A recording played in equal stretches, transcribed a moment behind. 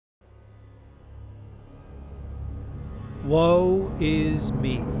Woe Is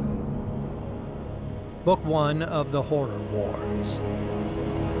Me. Book 1 of the Horror Wars.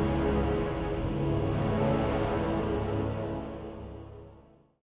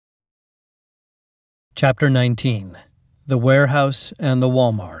 Chapter 19. The Warehouse and the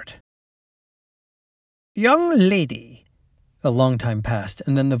Walmart. Young lady. A long time passed,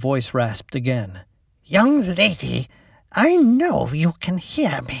 and then the voice rasped again. Young lady, I know you can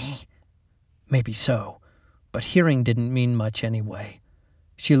hear me. Maybe so, but hearing didn't mean much anyway.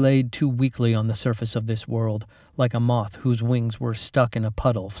 She laid too weakly on the surface of this world, like a moth whose wings were stuck in a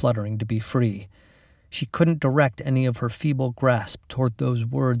puddle fluttering to be free. She couldn't direct any of her feeble grasp toward those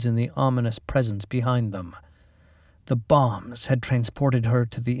words in the ominous presence behind them. The bombs had transported her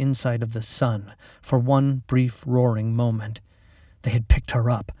to the inside of the sun for one brief roaring moment. They had picked her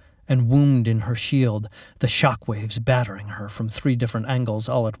up and wombed in her shield, the shock waves battering her from 3 different angles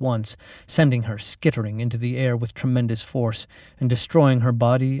all at once, sending her skittering into the air with tremendous force and destroying her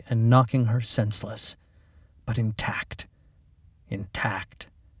body and knocking her senseless. But intact. Intact.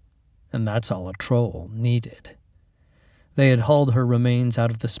 And that's all a troll needed. They had hauled her remains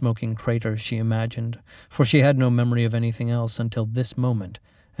out of the smoking crater, she imagined, for she had no memory of anything else until this moment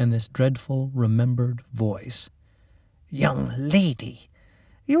and this dreadful, remembered voice. Young lady,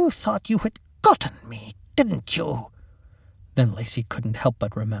 you thought you had gotten me, didn't you? Then Lacey couldn't help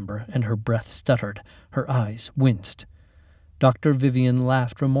but remember, and her breath stuttered, her eyes winced. Dr. Vivian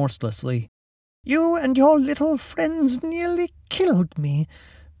laughed remorselessly. You and your little friends nearly killed me,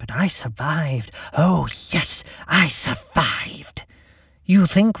 but I survived. Oh, yes, I survived. You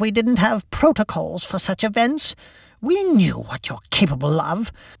think we didn't have protocols for such events? We knew what you're capable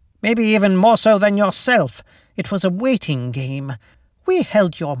of. Maybe even more so than yourself. It was a waiting game. We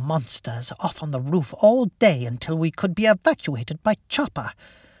held your monsters off on the roof all day until we could be evacuated by chopper.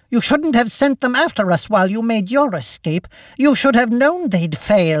 You shouldn't have sent them after us while you made your escape. You should have known they'd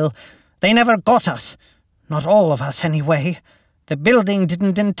fail. They never got us. Not all of us, anyway. The building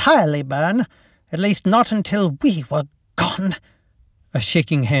didn't entirely burn, at least not until we were gone. A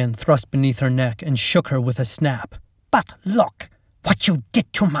shaking hand thrust beneath her neck and shook her with a snap. But look, what you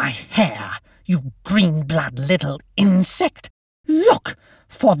did to my hair, you green-blood little insect. Look,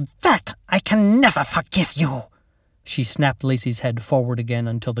 for that I can never forgive you. She snapped Lacey's head forward again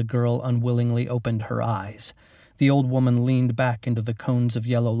until the girl unwillingly opened her eyes. The old woman leaned back into the cones of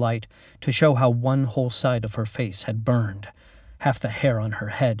yellow light to show how one whole side of her face had burned. Half the hair on her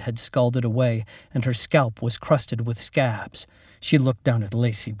head had scalded away, and her scalp was crusted with scabs. She looked down at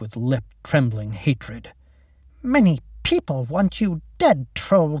Lacey with lip-trembling hatred. Many people want you dead,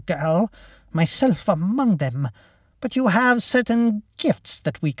 troll girl, myself among them. But you have certain gifts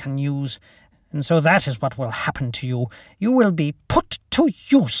that we can use, and so that is what will happen to you. You will be put to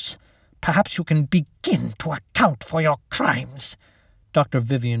use. Perhaps you can begin to account for your crimes. Dr.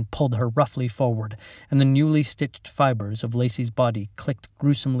 Vivian pulled her roughly forward, and the newly stitched fibers of Lacey's body clicked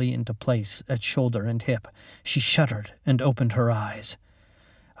gruesomely into place at shoulder and hip. She shuddered and opened her eyes.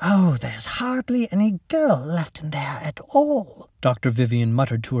 Oh, there's hardly any girl left in there at all, Dr. Vivian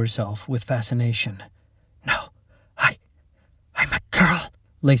muttered to herself with fascination. No, I'm a girl,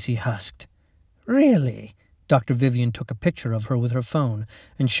 Lacey husked. Really? Dr. Vivian took a picture of her with her phone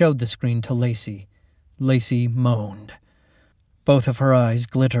and showed the screen to Lacey. Lacey moaned. Both of her eyes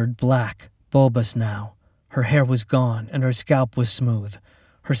glittered black, bulbous now. Her hair was gone, and her scalp was smooth.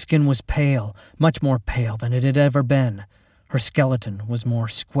 Her skin was pale, much more pale than it had ever been. Her skeleton was more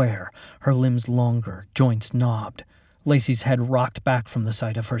square, her limbs longer, joints knobbed. Lacey's head rocked back from the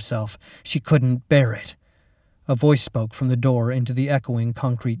sight of herself. She couldn't bear it. A voice spoke from the door into the echoing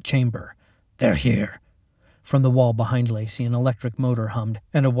concrete chamber. They're here. From the wall behind Lacey, an electric motor hummed,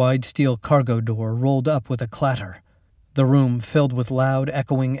 and a wide steel cargo door rolled up with a clatter. The room filled with loud,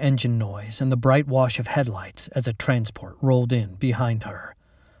 echoing engine noise and the bright wash of headlights as a transport rolled in behind her.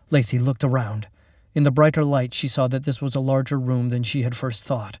 Lacey looked around. In the brighter light, she saw that this was a larger room than she had first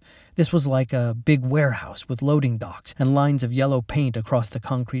thought. This was like a big warehouse with loading docks and lines of yellow paint across the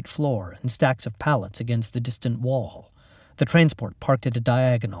concrete floor and stacks of pallets against the distant wall. The transport parked at a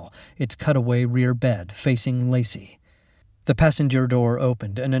diagonal, its cutaway rear bed facing Lacey. The passenger door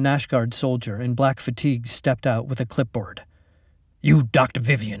opened, and a Nash Guard soldier in black fatigues stepped out with a clipboard. "You Dr.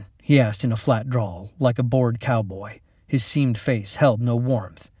 Vivian?" he asked in a flat drawl, like a bored cowboy. His seamed face held no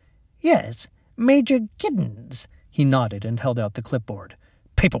warmth. Yes, Major Giddens. He nodded and held out the clipboard.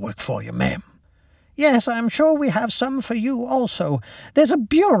 "Paperwork for you, ma'am." Yes, I'm sure we have some for you also. There's a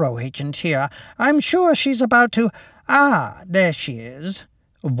bureau agent here. I'm sure she's about to... Ah, there she is.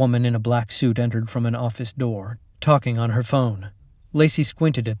 A woman in a black suit entered from an office door, talking on her phone. Lacey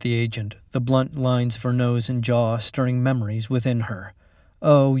squinted at the agent, the blunt lines of her nose and jaw stirring memories within her.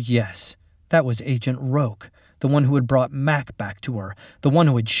 Oh, yes, that was Agent Roque, the one who had brought Mac back to her, the one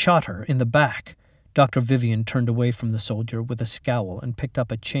who had shot her in the back. Dr. Vivian turned away from the soldier with a scowl and picked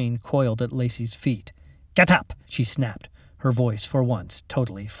up a chain coiled at Lacey's feet. "Get up," she snapped, her voice for once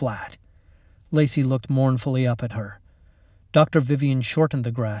totally flat. Lacey looked mournfully up at her. Dr. Vivian shortened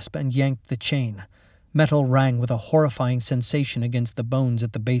the grasp and yanked the chain. Metal rang with a horrifying sensation against the bones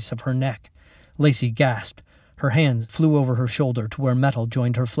at the base of her neck. Lacey gasped. Her hand flew over her shoulder to where metal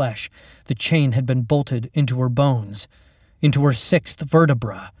joined her flesh. The chain had been bolted into her bones, into her sixth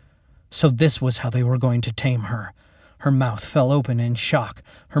vertebra. So this was how they were going to tame her. Her mouth fell open in shock,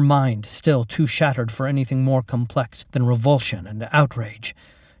 her mind still too shattered for anything more complex than revulsion and outrage.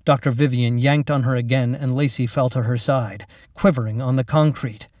 Dr. Vivian yanked on her again, and Lacey fell to her side, quivering on the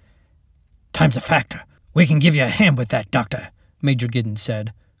concrete. "Time's a factor. We can give you a hand with that, Doctor," Major Giddens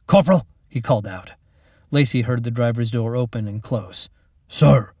said. "Corporal," he called out. Lacey heard the driver's door open and close.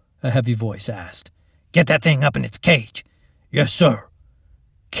 "Sir," a heavy voice asked. "get that thing up in its cage." "Yes, sir."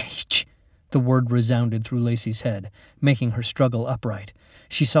 Cage. The word resounded through Lacey's head, making her struggle upright.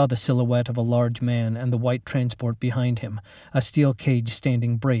 She saw the silhouette of a large man and the white transport behind him, a steel cage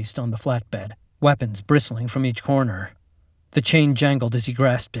standing braced on the flatbed, weapons bristling from each corner. The chain jangled as he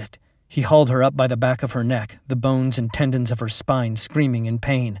grasped it. He hauled her up by the back of her neck, the bones and tendons of her spine screaming in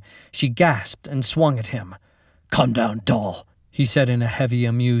pain. She gasped and swung at him. "Calm down, doll," he said in a heavy,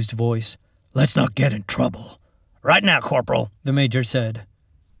 amused voice. "Let's not get in trouble." "Right now, Corporal," the major said.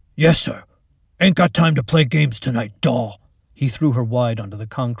 "Yes, sir. Ain't got time to play games tonight, doll." He threw her wide onto the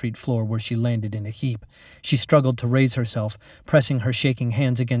concrete floor where she landed in a heap. She struggled to raise herself, pressing her shaking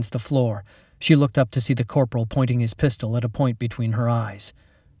hands against the floor. She looked up to see the corporal pointing his pistol at a point between her eyes.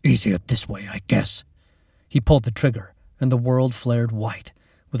 "Easier this way, I guess." He pulled the trigger, and the world flared white,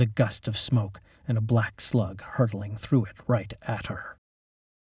 with a gust of smoke and a black slug hurtling through it right at her.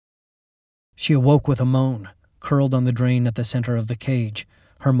 She awoke with a moan, curled on the drain at the center of the cage.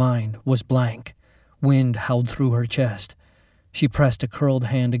 Her mind was blank. Wind howled through her chest. She pressed a curled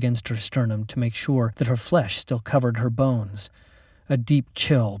hand against her sternum to make sure that her flesh still covered her bones. A deep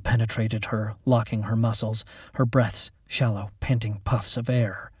chill penetrated her, locking her muscles, her breaths shallow, panting puffs of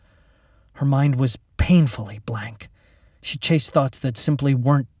air. Her mind was painfully blank. She chased thoughts that simply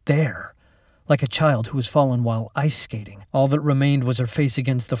weren't there. Like a child who has fallen while ice skating, all that remained was her face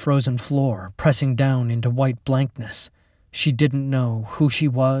against the frozen floor, pressing down into white blankness. She didn't know who she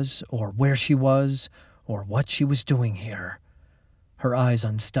was, or where she was, or what she was doing here. Her eyes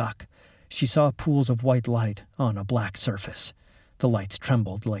unstuck. She saw pools of white light on a black surface. The lights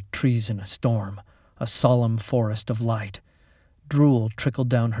trembled like trees in a storm, a solemn forest of light. Drool trickled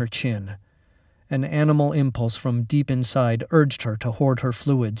down her chin. An animal impulse from deep inside urged her to hoard her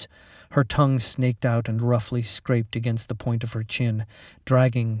fluids. Her tongue snaked out and roughly scraped against the point of her chin,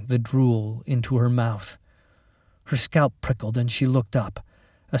 dragging the drool into her mouth. Her scalp prickled and she looked up.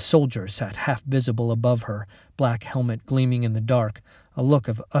 A soldier sat half visible above her, black helmet gleaming in the dark, a look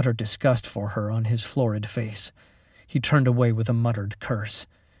of utter disgust for her on his florid face. He turned away with a muttered curse.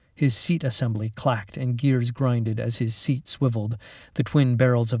 His seat assembly clacked and gears grinded as his seat swiveled, the twin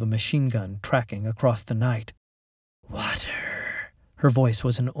barrels of a machine gun tracking across the night. "Water." Her voice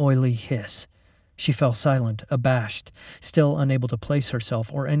was an oily hiss. She fell silent, abashed, still unable to place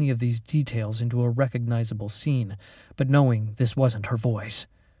herself or any of these details into a recognizable scene, but knowing this wasn't her voice.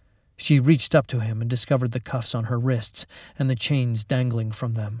 She reached up to him and discovered the cuffs on her wrists and the chains dangling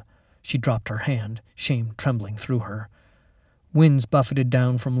from them. She dropped her hand, shame trembling through her. Winds buffeted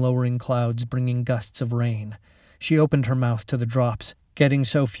down from lowering clouds, bringing gusts of rain. She opened her mouth to the drops. Getting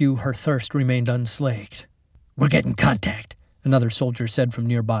so few, her thirst remained unslaked. "We're getting contact," another soldier said from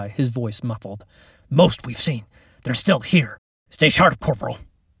nearby, his voice muffled. "Most we've seen. They're still here. Stay sharp, Corporal."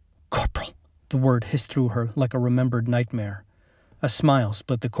 "Corporal," the word hissed through her like a remembered nightmare. A smile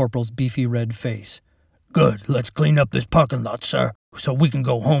split the corporal's beefy red face. "Good. Let's clean up this parking lot, sir, so we can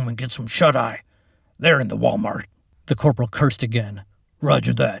go home and get some shut-eye. They're in the Walmart." The corporal cursed again.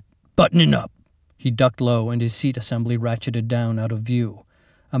 "Roger that. Buttoning up." He ducked low and his seat assembly ratcheted down out of view.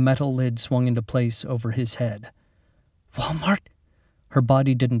 A metal lid swung into place over his head. "Walmart?" Her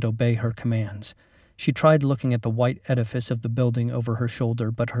body didn't obey her commands. She tried looking at the white edifice of the building over her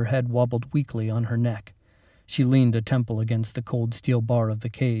shoulder, but her head wobbled weakly on her neck. She leaned a temple against the cold steel bar of the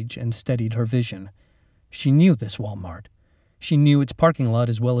cage and steadied her vision. She knew this Walmart. She knew its parking lot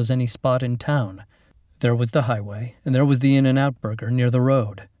as well as any spot in town. There was the highway, and there was the In-N-Out Burger near the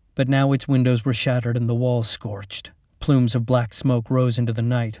road. But now its windows were shattered and the walls scorched. Plumes of black smoke rose into the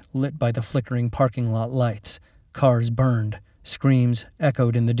night, lit by the flickering parking lot lights. Cars burned. Screams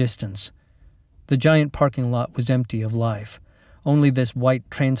echoed in the distance. The giant parking lot was empty of life. Only this white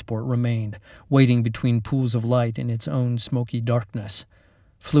transport remained, waiting between pools of light in its own smoky darkness.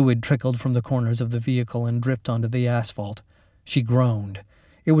 Fluid trickled from the corners of the vehicle and dripped onto the asphalt. She groaned.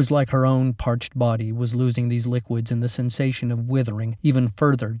 It was like her own parched body was losing these liquids, and the sensation of withering even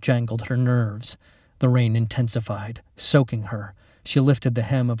further jangled her nerves. The rain intensified, soaking her. She lifted the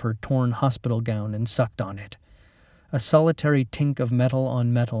hem of her torn hospital gown and sucked on it. A solitary tink of metal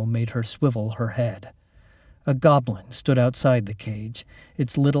on metal made her swivel her head. A goblin stood outside the cage,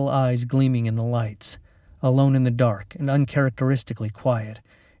 its little eyes gleaming in the lights. Alone in the dark and uncharacteristically quiet,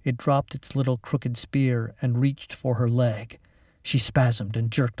 it dropped its little crooked spear and reached for her leg. She spasmed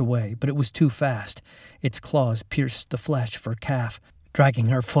and jerked away, but it was too fast. Its claws pierced the flesh of her calf, dragging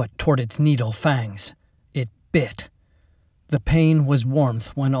her foot toward its needle fangs. It bit. The pain was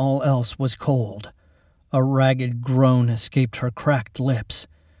warmth when all else was cold. A ragged groan escaped her cracked lips.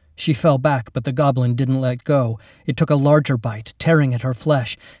 She fell back, but the goblin didn't let go. It took a larger bite, tearing at her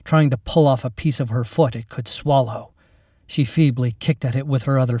flesh, trying to pull off a piece of her foot it could swallow. She feebly kicked at it with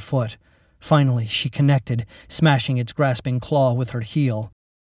her other foot. Finally, she connected, smashing its grasping claw with her heel.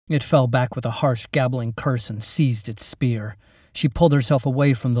 It fell back with a harsh, gabbling curse and seized its spear. She pulled herself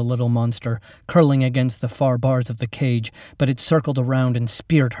away from the little monster, curling against the far bars of the cage, but it circled around and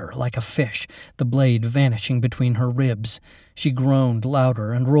speared her like a fish, the blade vanishing between her ribs. She groaned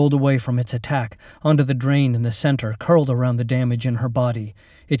louder and rolled away from its attack, onto the drain in the center, curled around the damage in her body.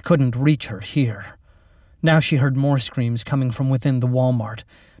 It couldn't reach her here. Now she heard more screams coming from within the Walmart.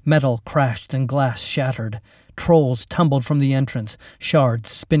 Metal crashed and glass shattered. Trolls tumbled from the entrance,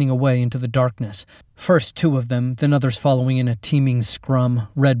 shards spinning away into the darkness. First 2 of them, then others following in a teeming scrum,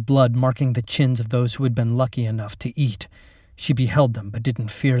 red blood marking the chins of those who had been lucky enough to eat. She beheld them, but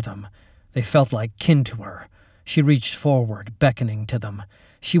didn't fear them. They felt like kin to her. She reached forward, beckoning to them.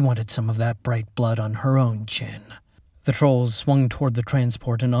 She wanted some of that bright blood on her own chin. The trolls swung toward the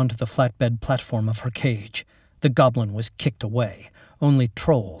transport and onto the flatbed platform of her cage. The goblin was kicked away. Only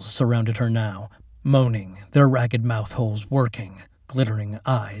trolls surrounded her now, moaning, their ragged mouth holes working, glittering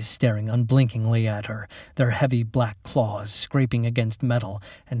eyes staring unblinkingly at her, their heavy black claws scraping against metal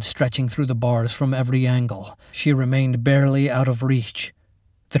and stretching through the bars from every angle. She remained barely out of reach.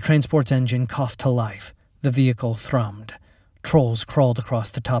 The transport's engine coughed to life. The vehicle thrummed. Trolls crawled across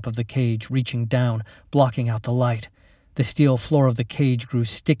the top of the cage, reaching down, blocking out the light. The steel floor of the cage grew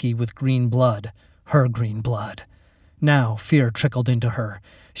sticky with green blood. Her green blood. Now fear trickled into her.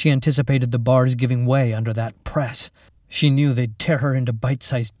 She anticipated the bars giving way under that press. She knew they'd tear her into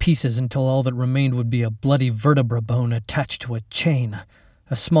bite-sized pieces until all that remained would be a bloody vertebra bone attached to a chain.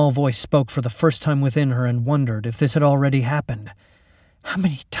 A small voice spoke for the first time within her and wondered if this had already happened. How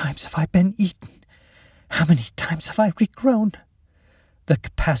many times have I been eaten? How many times have I regrown? The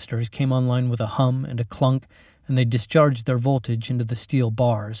capacitors came online with a hum and a clunk, and they discharged their voltage into the steel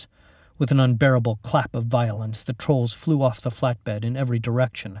bars. With an unbearable clap of violence, the trolls flew off the flatbed in every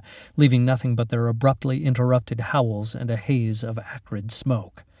direction, leaving nothing but their abruptly interrupted howls and a haze of acrid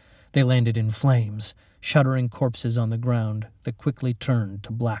smoke. They landed in flames, shuddering corpses on the ground that quickly turned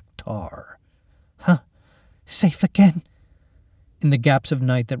to black tar. Safe again. In the gaps of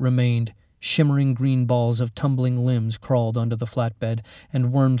night that remained, shimmering green balls of tumbling limbs crawled onto the flatbed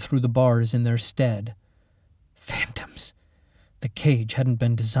and wormed through the bars in their stead. Phantoms. The cage hadn't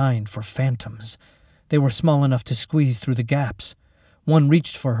been designed for phantoms. They were small enough to squeeze through the gaps. One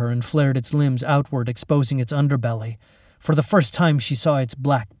reached for her and flared its limbs outward, exposing its underbelly. For the first time she saw its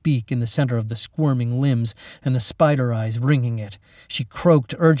black beak in the center of the squirming limbs and the spider eyes ringing it. She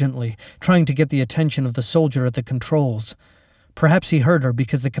croaked urgently, trying to get the attention of the soldier at the controls. Perhaps he heard her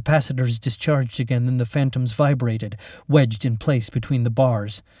because the capacitors discharged again, then the phantoms vibrated, wedged in place between the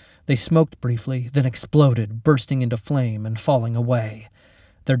bars. They smoked briefly, then exploded, bursting into flame and falling away.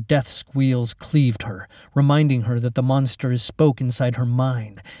 Their death squeals cleaved her, reminding her that the monsters spoke inside her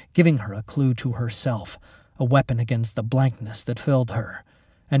mind, giving her a clue to herself, a weapon against the blankness that filled her.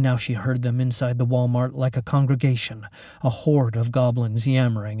 And now she heard them inside the Walmart like a congregation, a horde of goblins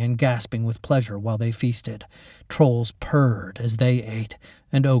yammering and gasping with pleasure while they feasted. Trolls purred as they ate,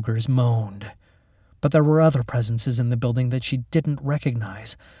 and ogres moaned. But there were other presences in the building that she didn't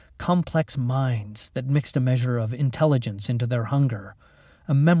recognize, complex minds that mixed a measure of intelligence into their hunger.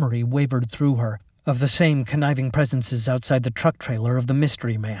 A memory wavered through her of the same conniving presences outside the truck trailer of the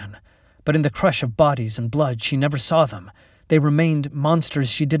mystery man. But in the crush of bodies and blood she never saw them. They remained monsters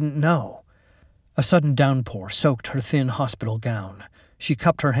she didn't know. A sudden downpour soaked her thin hospital gown. She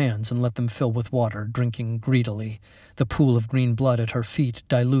cupped her hands and let them fill with water, drinking greedily. The pool of green blood at her feet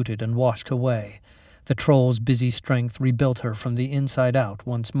diluted and washed away. The troll's busy strength rebuilt her from the inside out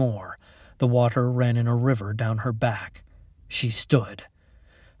once more. The water ran in a river down her back. She stood.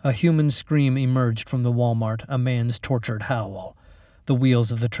 A human scream emerged from the Walmart, a man's tortured howl. The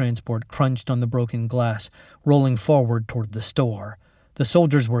wheels of the transport crunched on the broken glass, rolling forward toward the store. The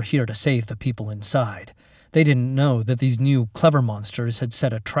soldiers were here to save the people inside. They didn't know that these new, clever monsters had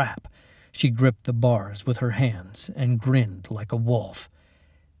set a trap. She gripped the bars with her hands and grinned like a wolf.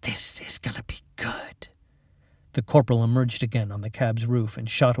 This is gonna be good. The corporal emerged again on the cab's roof and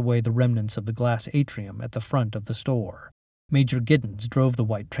shot away the remnants of the glass atrium at the front of the store. Major Giddens drove the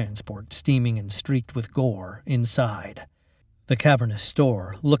white transport, steaming and streaked with gore, inside. The cavernous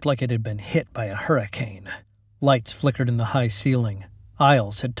store looked like it had been hit by a hurricane. Lights flickered in the high ceiling.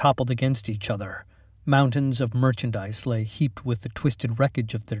 Aisles had toppled against each other. Mountains of merchandise lay heaped with the twisted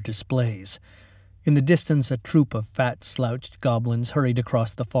wreckage of their displays. In the distance, a troop of fat, slouched goblins hurried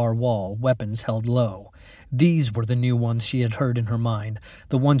across the far wall, weapons held low. These were the new ones she had heard in her mind,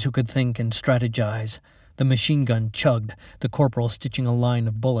 the ones who could think and strategize. The machine gun chugged, the corporal stitching a line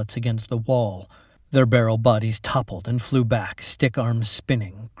of bullets against the wall. Their barrel bodies toppled and flew back, stick arms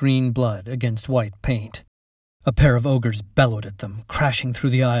spinning, green blood against white paint. A pair of ogres bellowed at them, crashing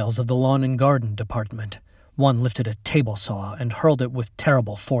through the aisles of the lawn and garden department. One lifted a table saw and hurled it with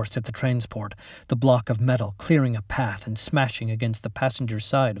terrible force at the transport, the block of metal clearing a path and smashing against the passenger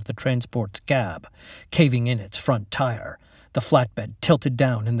side of the transport's cab, caving in its front tire. The flatbed tilted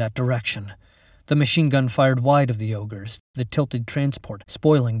down in that direction. The machine gun fired wide of the ogres, the tilted transport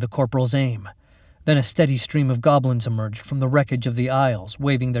spoiling the corporal's aim. Then a steady stream of goblins emerged from the wreckage of the aisles,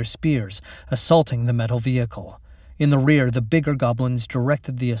 waving their spears, assaulting the metal vehicle. In the rear, the bigger goblins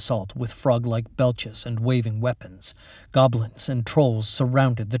directed the assault with frog-like belches and waving weapons. Goblins and trolls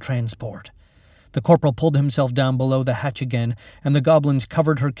surrounded the transport. The corporal pulled himself down below the hatch again, and the goblins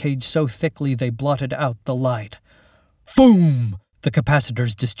covered her cage so thickly they blotted out the light. Boom! The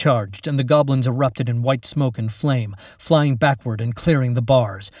capacitors discharged, and the goblins erupted in white smoke and flame, flying backward and clearing the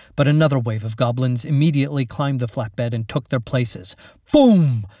bars. But another wave of goblins immediately climbed the flatbed and took their places.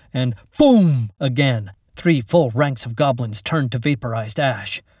 Boom! And boom! Again. 3 full ranks of goblins turned to vaporized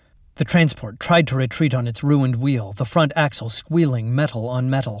ash. The transport tried to retreat on its ruined wheel, the front axle squealing metal on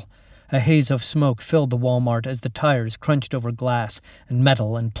metal. A haze of smoke filled the Walmart as the tires crunched over glass and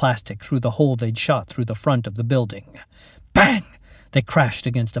metal and plastic through the hole they'd shot through the front of the building. Bang! They crashed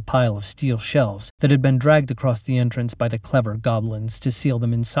against a pile of steel shelves that had been dragged across the entrance by the clever goblins to seal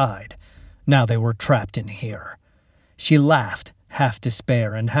them inside. Now they were trapped in here. She laughed, half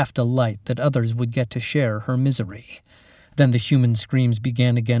despair and half delight that others would get to share her misery. Then the human screams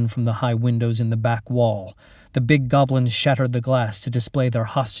began again from the high windows in the back wall. The big goblins shattered the glass to display their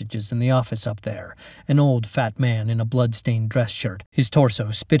hostages in the office up there, an old fat man in a blood-stained dress shirt, his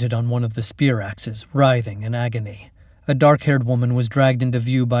torso spitted on one of the spear axes, writhing in agony. A dark-haired woman was dragged into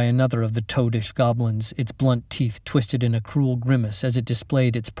view by another of the toadish goblins, its blunt teeth twisted in a cruel grimace as it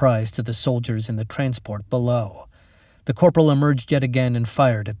displayed its prize to the soldiers in the transport below. The corporal emerged yet again and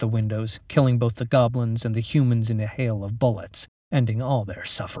fired at the windows, killing both the goblins and the humans in a hail of bullets, ending all their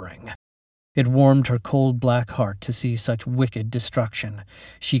suffering. It warmed her cold black heart to see such wicked destruction.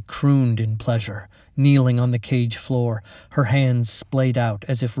 She crooned in pleasure, kneeling on the cage floor, her hands splayed out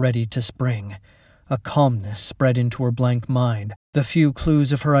as if ready to spring. A calmness spread into her blank mind, the few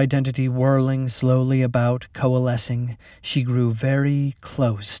clues of her identity whirling slowly about, coalescing. She grew very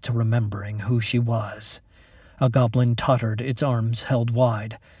close to remembering who she was. A goblin tottered, its arms held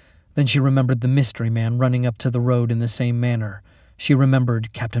wide. Then she remembered the mystery man running up to the road in the same manner. She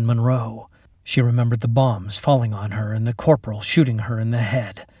remembered Captain Monroe. She remembered the bombs falling on her and the corporal shooting her in the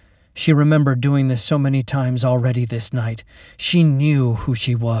head. She remembered doing this so many times already this night. She knew who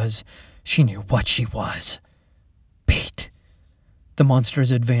she was. She knew what she was. Beat. The monsters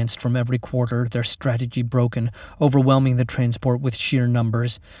advanced from every quarter, their strategy broken, overwhelming the transport with sheer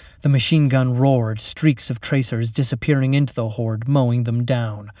numbers. The machine gun roared, streaks of tracers disappearing into the horde, mowing them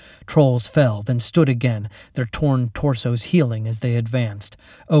down. Trolls fell, then stood again, their torn torsos healing as they advanced.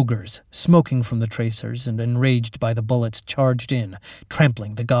 Ogres, smoking from the tracers and enraged by the bullets, charged in,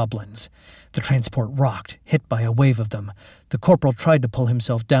 trampling the goblins. The transport rocked, hit by a wave of them. The corporal tried to pull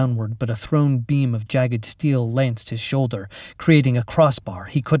himself downward, but a thrown beam of jagged steel lanced his shoulder, creating a crossbar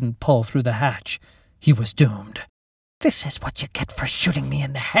he couldn't pull through the hatch. He was doomed. This is what you get for shooting me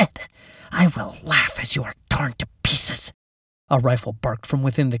in the head. I will laugh as you are torn to pieces. A rifle barked from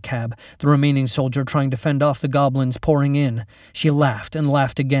within the cab, the remaining soldier trying to fend off the goblins pouring in. She laughed and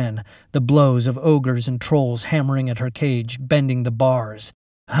laughed again, the blows of ogres and trolls hammering at her cage, bending the bars.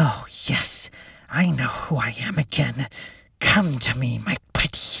 Oh, yes, I know who I am again. Come to me, my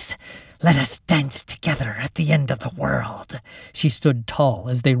pretties. Let us dance together at the end of the world." She stood tall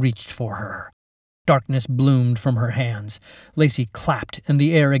as they reached for her. Darkness bloomed from her hands. Lacey clapped, and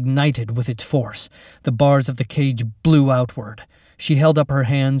the air ignited with its force. The bars of the cage blew outward. She held up her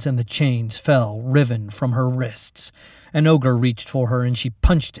hands, and the chains fell, riven from her wrists. An ogre reached for her, and she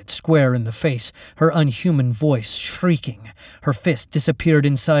punched it square in the face, her unhuman voice shrieking. Her fist disappeared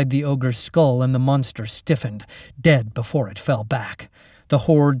inside the ogre's skull, and the monster stiffened, dead before it fell back. The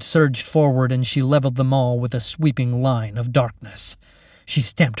horde surged forward, and she leveled them all with a sweeping line of darkness. She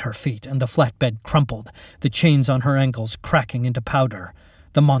stamped her feet, and the flatbed crumpled, the chains on her ankles cracking into powder.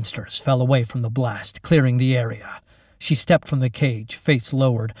 The monsters fell away from the blast, clearing the area. She stepped from the cage, face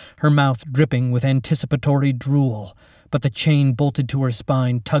lowered, her mouth dripping with anticipatory drool. But the chain bolted to her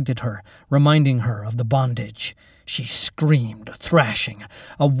spine tugged at her, reminding her of the bondage. She screamed, thrashing,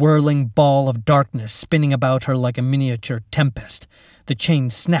 a whirling ball of darkness spinning about her like a miniature tempest. The chain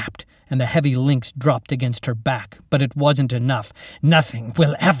snapped, and the heavy links dropped against her back, but it wasn't enough. "Nothing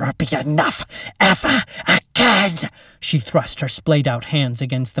will ever be enough, ever again." She thrust her splayed-out hands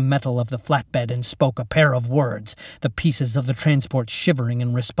against the metal of the flatbed and spoke a pair of words, the pieces of the transport shivering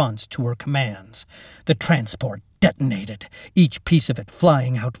in response to her commands. The transport detonated, each piece of it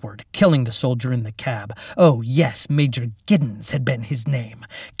flying outward, killing the soldier in the cab. Oh, yes, Major Giddens had been his name,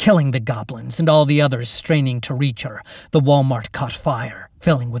 killing the goblins and all the others straining to reach her. The Walmart caught fire,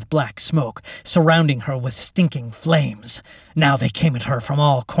 filling with black smoke, surrounding her with stinking flames. Now they came at her from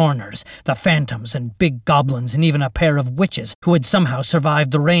all corners, the phantoms and big goblins and even a pair of witches who had somehow survived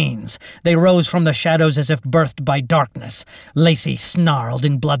the rains. They rose from the shadows as if birthed by darkness. Lacey snarled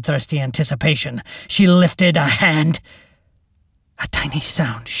in bloodthirsty anticipation. She lifted a hand. A tiny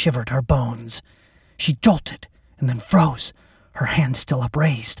sound shivered her bones. She jolted and then froze, her hand still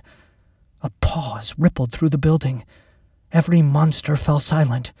upraised. A pause rippled through the building. Every monster fell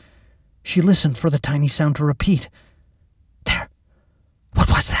silent. She listened for the tiny sound to repeat. There. What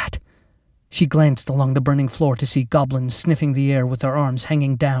was that? She glanced along the burning floor to see goblins sniffing the air with their arms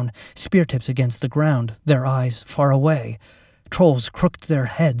hanging down, spear tips against the ground, their eyes far away. Trolls crooked their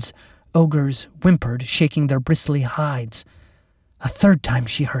heads. Ogres whimpered, shaking their bristly hides. A third time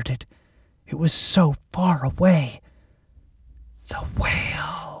she heard it. It was so far away. The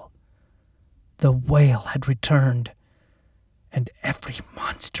wail. The wail had returned. And every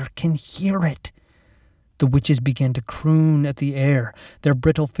monster can hear it. The witches began to croon at the air, their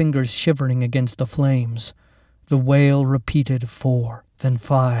brittle fingers shivering against the flames. The wail repeated 4, then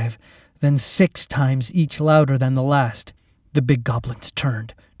 5, then 6 times, each louder than the last. The big goblins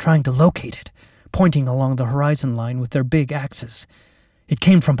turned, trying to locate it, pointing along the horizon line with their big axes. It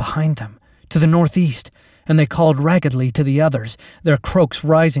came from behind them, to the northeast, and they called raggedly to the others, their croaks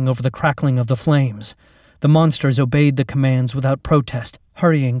rising over the crackling of the flames. The monsters obeyed the commands without protest,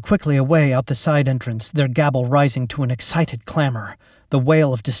 hurrying quickly away out the side entrance, their gabble rising to an excited clamor. The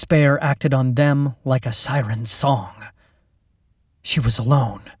wail of despair acted on them like a siren's song. She was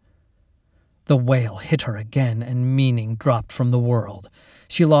alone. The wail hit her again, and meaning dropped from the world.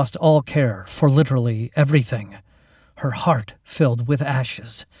 She lost all care for literally everything. Her heart filled with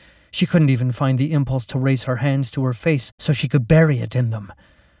ashes. She couldn't even find the impulse to raise her hands to her face so she could bury it in them.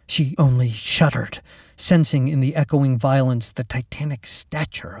 She only shuddered, sensing in the echoing violence the titanic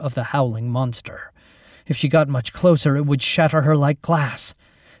stature of the howling monster. If she got much closer, it would shatter her like glass.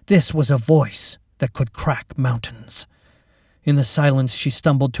 This was a voice that could crack mountains. In the silence, she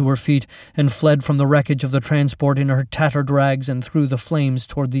stumbled to her feet and fled from the wreckage of the transport in her tattered rags and through the flames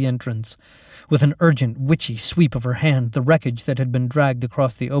toward the entrance. With an urgent, witchy sweep of her hand, the wreckage that had been dragged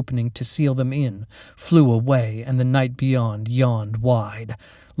across the opening to seal them in flew away, and the night beyond yawned wide.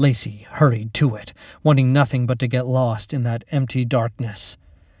 Lacey hurried to it, wanting nothing but to get lost in that empty darkness.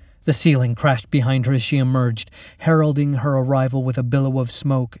 The ceiling crashed behind her as she emerged, heralding her arrival with a billow of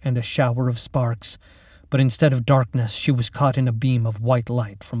smoke and a shower of sparks. But instead of darkness, she was caught in a beam of white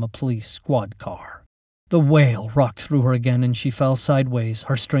light from a police squad car. The wail rocked through her again, and she fell sideways,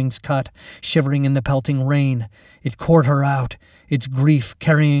 her strings cut, shivering in the pelting rain. It cored her out, its grief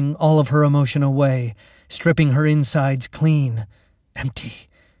carrying all of her emotion away, stripping her insides clean. Empty.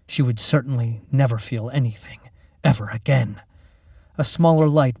 She would certainly never feel anything, ever again. A smaller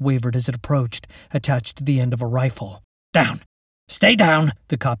light wavered as it approached, attached to the end of a rifle. "Down! Stay down!"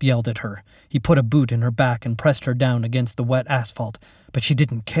 the cop yelled at her. He put a boot in her back and pressed her down against the wet asphalt, but she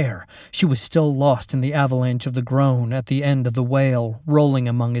didn't care. She was still lost in the avalanche of the groan at the end of the wail, rolling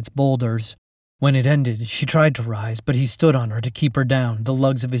among its boulders. When it ended, she tried to rise, but he stood on her to keep her down, the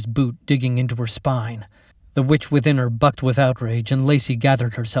lugs of his boot digging into her spine. The witch within her bucked with outrage, and Lacey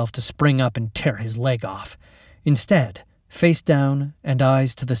gathered herself to spring up and tear his leg off. Instead, face down and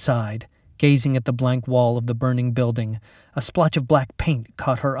eyes to the side, Gazing at the blank wall of the burning building, a splotch of black paint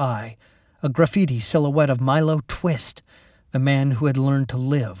caught her eye, a graffiti silhouette of Milo Twist, the man who had learned to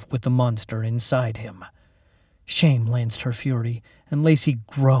live with the monster inside him. Shame lanced her fury, and Lacey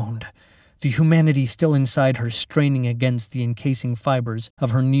groaned, the humanity still inside her straining against the encasing fibers of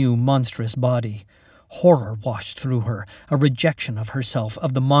her new monstrous body. Horror washed through her, a rejection of herself,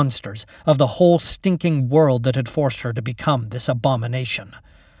 of the monsters, of the whole stinking world that had forced her to become this abomination.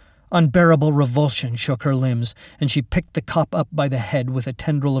 Unbearable revulsion shook her limbs, and she picked the cop up by the head with a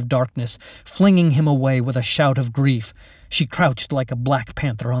tendril of darkness, flinging him away with a shout of grief. She crouched like a black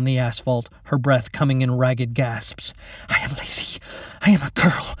panther on the asphalt, her breath coming in ragged gasps. I am Lacey. I am a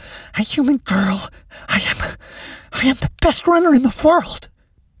girl. A human girl. I am the best runner in the world.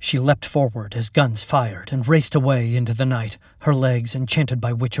 She leapt forward as guns fired and raced away into the night, her legs enchanted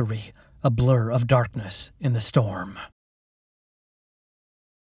by witchery, a blur of darkness in the storm.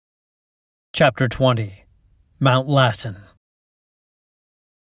 Chapter 20. Mount Lassen.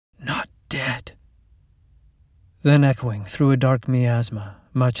 Not dead. Then echoing through a dark miasma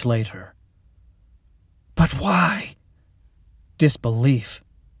much later. But why? Disbelief,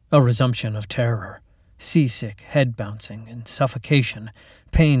 a resumption of terror, seasick head bouncing and suffocation,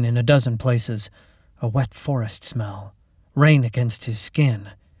 pain in a dozen places, a wet forest smell, rain against his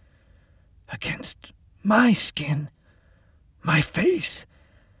skin. Against my skin, my face.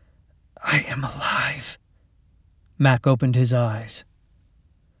 I am alive. Mac opened his eyes.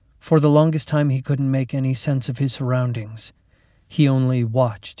 For the longest time he couldn't make any sense of his surroundings. He only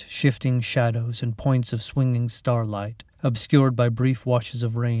watched shifting shadows and points of swinging starlight, obscured by brief washes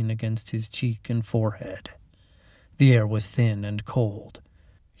of rain against his cheek and forehead. The air was thin and cold.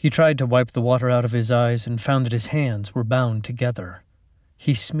 He tried to wipe the water out of his eyes and found that his hands were bound together.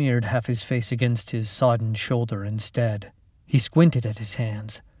 He smeared half his face against his sodden shoulder instead. He squinted at his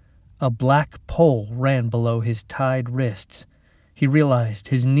hands. A black pole ran below his tied wrists. He realized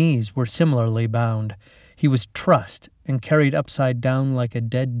his knees were similarly bound. He was trussed and carried upside down like a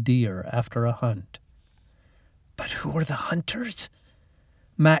dead deer after a hunt. But who are the hunters?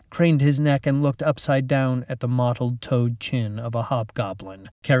 Mac craned his neck and looked upside down at the mottled toed chin of a hobgoblin,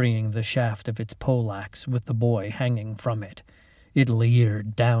 carrying the shaft of its poleaxe with the boy hanging from it. It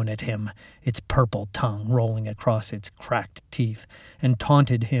leered down at him, its purple tongue rolling across its cracked teeth, and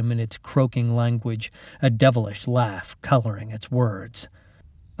taunted him in its croaking language, a devilish laugh coloring its words.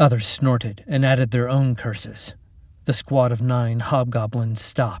 Others snorted and added their own curses. The squad of 9 hobgoblins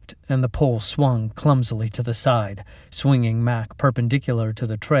stopped, and the pole swung clumsily to the side, swinging Mac perpendicular to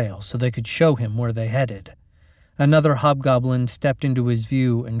the trail so they could show him where they headed. Another hobgoblin stepped into his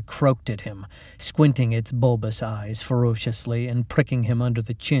view and croaked at him, squinting its bulbous eyes ferociously and pricking him under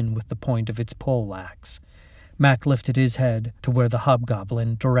the chin with the point of its poleaxe. Mac lifted his head to where the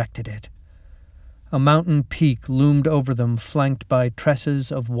hobgoblin directed it. A mountain peak loomed over them, flanked by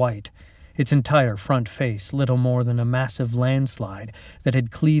tresses of white, its entire front face little more than a massive landslide that had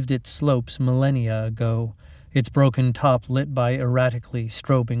cleaved its slopes millennia ago, its broken top lit by erratically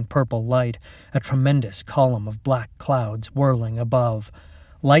strobing purple light, a tremendous column of black clouds whirling above.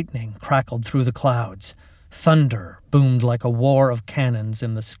 Lightning crackled through the clouds. Thunder boomed like a war of cannons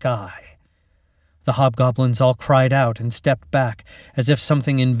in the sky. The hobgoblins all cried out and stepped back, as if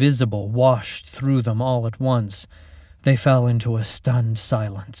something invisible washed through them all at once. They fell into a stunned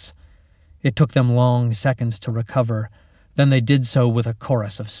silence. It took them long seconds to recover. Then they did so with a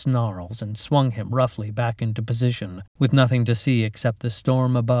chorus of snarls and swung him roughly back into position, with nothing to see except the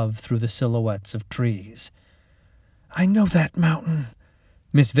storm above through the silhouettes of trees. I know that mountain.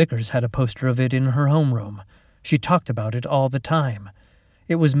 Miss Vickers had a poster of it in her homeroom. She talked about it all the time.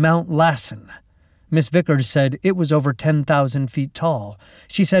 It was Mount Lassen. Miss Vickers said it was over 10,000 feet tall.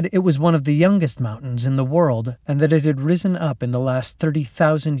 She said it was one of the youngest mountains in the world, and that it had risen up in the last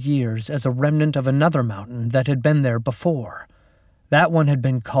 30,000 years as a remnant of another mountain that had been there before. That one had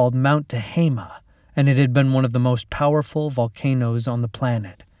been called Mount Tehama, and it had been one of the most powerful volcanoes on the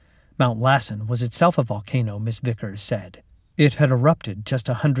planet. Mount Lassen was itself a volcano, Miss Vickers said. It had erupted just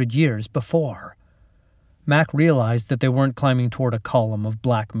 100 years before. Mac realized that they weren't climbing toward a column of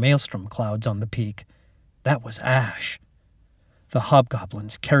black maelstrom clouds on the peak. That was ash. The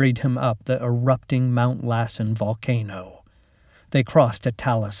hobgoblins carried him up the erupting Mount Lassen volcano. They crossed a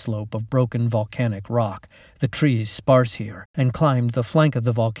talus slope of broken volcanic rock, the trees sparse here, and climbed the flank of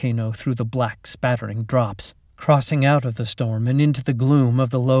the volcano through the black spattering drops, crossing out of the storm and into the gloom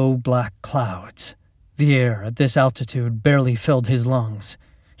of the low black clouds. The air at this altitude barely filled his lungs.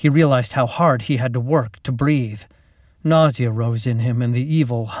 He realized how hard he had to work to breathe. Nausea rose in him and the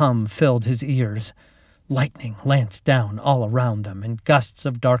evil hum filled his ears. Lightning lanced down all around them, and gusts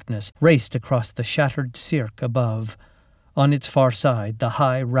of darkness raced across the shattered cirque above. On its far side, the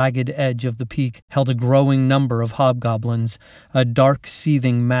high, ragged edge of the peak held a growing number of hobgoblins, a dark,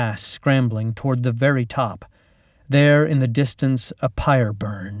 seething mass scrambling toward the very top. There, in the distance, a pyre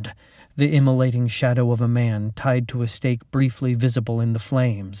burned, the immolating shadow of a man tied to a stake briefly visible in the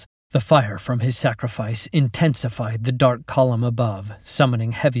flames. The fire from his sacrifice intensified the dark column above,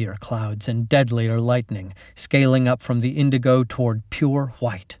 summoning heavier clouds and deadlier lightning, scaling up from the indigo toward pure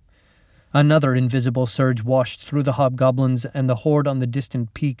white. Another invisible surge washed through the hobgoblins, and the horde on the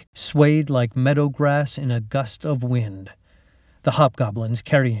distant peak swayed like meadow grass in a gust of wind. The hobgoblins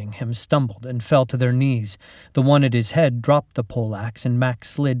carrying him stumbled and fell to their knees. The one at his head dropped the poleaxe, and Max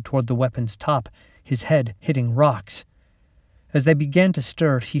slid toward the weapon's top, his head hitting rocks. As they began to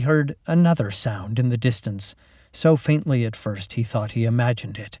stir, he heard another sound in the distance. So faintly at first he thought he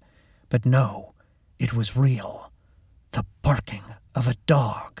imagined it. But no, it was real. The barking of a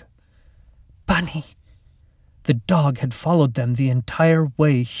dog. Bunny! The dog had followed them the entire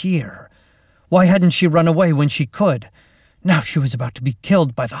way here. Why hadn't she run away when she could? Now she was about to be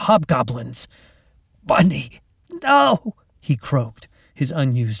killed by the hobgoblins. "Bunny, no!" he croaked, his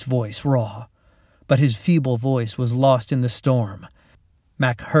unused voice raw. But his feeble voice was lost in the storm.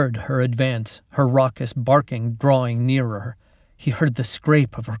 Mac heard her advance, her raucous barking drawing nearer. He heard the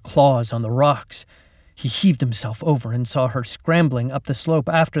scrape of her claws on the rocks. He heaved himself over and saw her scrambling up the slope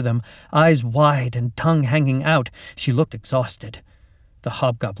after them, eyes wide and tongue hanging out. She looked exhausted. The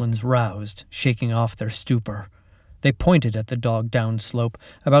hobgoblins roused, shaking off their stupor. They pointed at the dog downslope,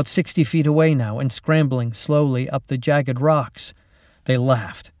 about 60 feet away now, and scrambling slowly up the jagged rocks. They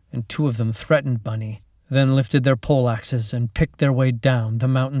laughed, and 2 of them threatened Bunny, then lifted their poleaxes and picked their way down the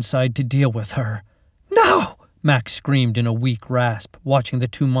mountainside to deal with her. "No!" Max screamed in a weak rasp, watching the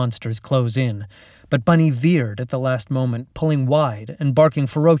 2 monsters close in. But Bunny veered at the last moment, pulling wide and barking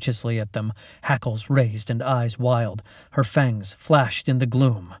ferociously at them, hackles raised and eyes wild. Her fangs flashed in the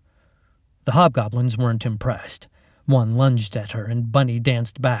gloom. The hobgoblins weren't impressed. One lunged at her, and Bunny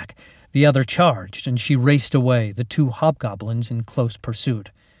danced back. The other charged, and she raced away, the 2 hobgoblins in close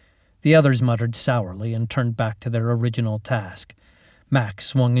pursuit. The others muttered sourly and turned back to their original task. Max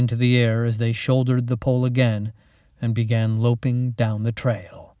swung into the air as they shouldered the pole again and began loping down the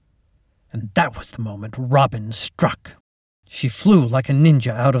trail. And that was the moment Robin struck. She flew like a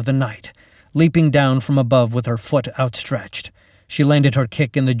ninja out of the night, leaping down from above with her foot outstretched. She landed her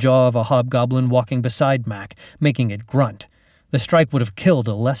kick in the jaw of a hobgoblin walking beside Mac, making it grunt. The strike would have killed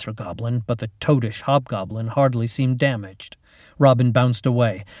a lesser goblin, but the toadish hobgoblin hardly seemed damaged. Robin bounced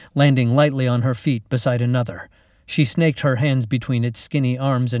away, landing lightly on her feet beside another. She snaked her hands between its skinny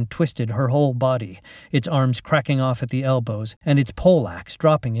arms and twisted her whole body, its arms cracking off at the elbows, and its poleaxe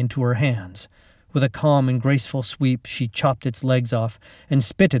dropping into her hands. With a calm and graceful sweep, she chopped its legs off and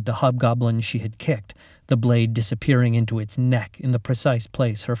spitted the hobgoblin she had kicked, the blade disappearing into its neck in the precise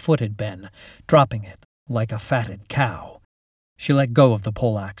place her foot had been, dropping it like a fatted cow. She let go of the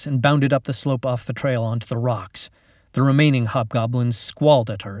poleaxe and bounded up the slope off the trail onto the rocks. The remaining hobgoblins squalled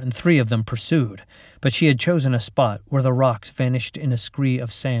at her, and 3 of them pursued, but she had chosen a spot where the rocks vanished in a scree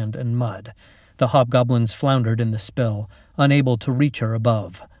of sand and mud. The hobgoblins floundered in the spill, unable to reach her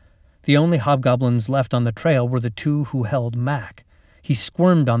above. The only hobgoblins left on the trail were the 2 who held Mac. He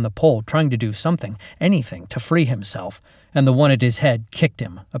squirmed on the pole, trying to do something, anything, to free himself, and the one at his head kicked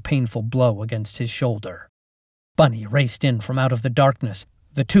him, a painful blow against his shoulder. Bunny raced in from out of the darkness,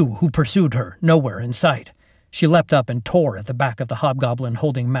 the 2 who pursued her nowhere in sight. She leapt up and tore at the back of the hobgoblin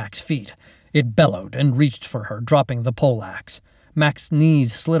holding Mac's feet. It bellowed and reached for her, dropping the poleaxe. Mac's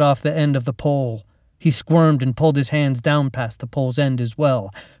knees slid off the end of the pole. He squirmed and pulled his hands down past the pole's end as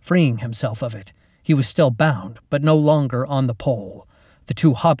well, freeing himself of it. He was still bound, but no longer on the pole. The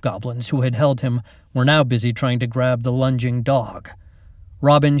 2 hobgoblins who had held him were now busy trying to grab the lunging dog.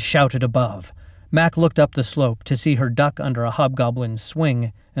 Robin shouted above. Mac looked up the slope to see her duck under a hobgoblin's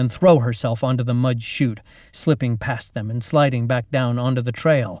swing and throw herself onto the mud chute, slipping past them and sliding back down onto the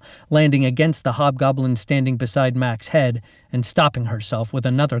trail, landing against the hobgoblin standing beside Mac's head and stopping herself with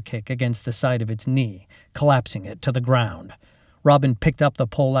another kick against the side of its knee, collapsing it to the ground. Robin picked up the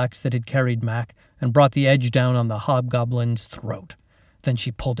poleaxe that had carried Mac and brought the edge down on the hobgoblin's throat. Then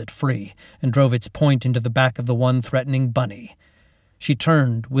she pulled it free and drove its point into the back of the one threatening Bunny. She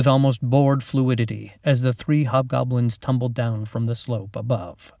turned with almost bored fluidity as the 3 hobgoblins tumbled down from the slope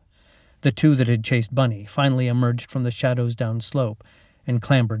above. The 2 that had chased Bunny finally emerged from the shadows downslope and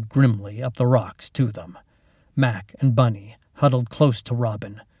clambered grimly up the rocks to them. Mac and Bunny huddled close to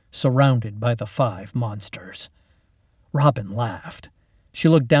Robin, surrounded by the 5 monsters. Robin laughed. She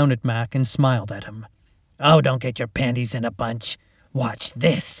looked down at Mac and smiled at him. Oh, don't get your panties in a bunch. Watch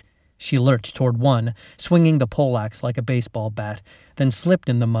this. She lurched toward one, swinging the poleaxe like a baseball bat, then slipped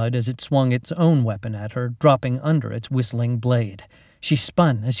in the mud as it swung its own weapon at her, dropping under its whistling blade. She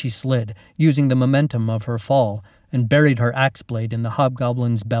spun as she slid, using the momentum of her fall, and buried her axe blade in the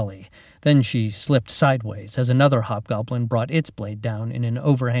hobgoblin's belly. Then she slipped sideways as another hobgoblin brought its blade down in an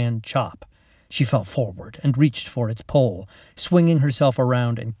overhand chop. She fell forward and reached for its pole, swinging herself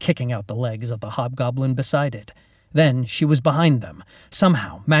around and kicking out the legs of the hobgoblin beside it. Then she was behind them,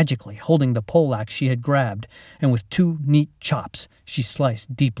 somehow, magically, holding the poleaxe she had grabbed, and with two neat chops she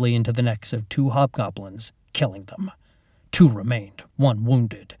sliced deeply into the necks of two hobgoblins, killing them. Two remained, one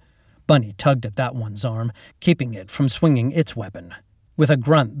wounded. Bunny tugged at that one's arm, keeping it from swinging its weapon. With a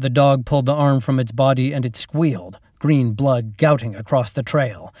grunt, the dog pulled the arm from its body and it squealed, green blood gouting across the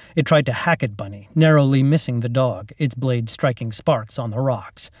trail. It tried to hack at Bunny, narrowly missing the dog, its blade striking sparks on the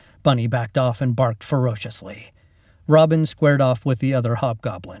rocks. Bunny backed off and barked ferociously. Robin squared off with the other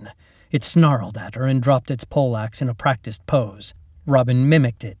hobgoblin. It snarled at her and dropped its poleaxe in a practiced pose. Robin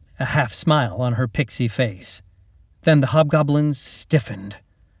mimicked it, a half-smile on her pixie face. Then the hobgoblins stiffened.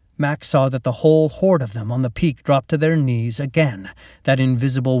 Mac saw that the whole horde of them on the peak dropped to their knees again, that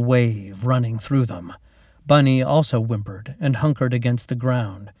invisible wave running through them. Bunny also whimpered and hunkered against the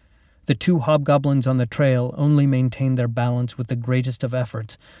ground. The two hobgoblins on the trail only maintained their balance with the greatest of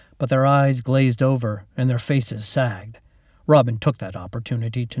efforts, but their eyes glazed over and their faces sagged. Robin took that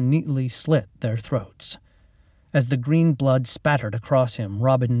opportunity to neatly slit their throats. As the green blood spattered across him,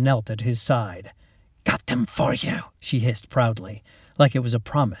 Robin knelt at his side. "Got them for you," she hissed proudly, like it was a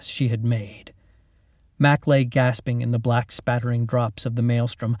promise she had made. Mac lay gasping in the black spattering drops of the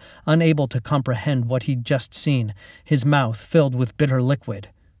maelstrom, unable to comprehend what he'd just seen, his mouth filled with bitter liquid.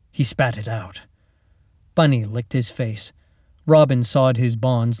 He spat it out. Bunny licked his face. Robin sawed his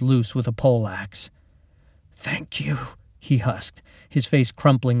bonds loose with a poleaxe. "Thank you," he husked, his face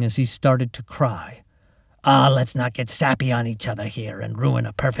crumpling as he started to cry. Let's not get sappy on each other here and ruin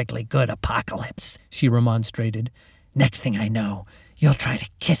a perfectly good apocalypse," she remonstrated. "Next thing I know, you'll try to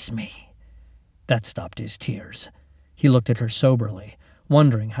kiss me." That stopped his tears. He looked at her soberly,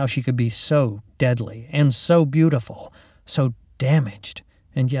 wondering how she could be so deadly and so beautiful, so damaged,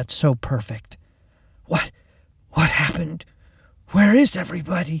 and yet so perfect. What happened? Where is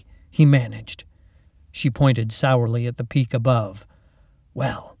everybody?" he managed. She pointed sourly at the peak above.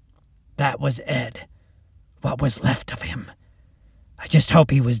 "Well, that was Ed. What was left of him. I just hope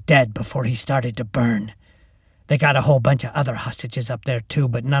he was dead before he started to burn. They got a whole bunch of other hostages up there too,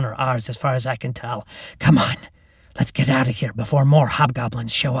 but none are ours as far as I can tell. Come on, let's get out of here before more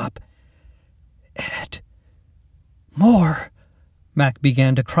hobgoblins show up." "Ed. More." Mac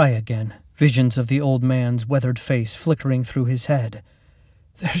began to cry again, visions of the old man's weathered face flickering through his head.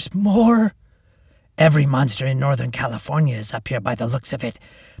 "There's more?" "Every monster in Northern California is up here by the looks of it,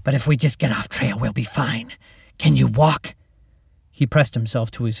 but if we just get off trail, we'll be fine. Can you walk?" He pressed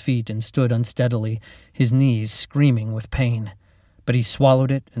himself to his feet and stood unsteadily, his knees screaming with pain. But he swallowed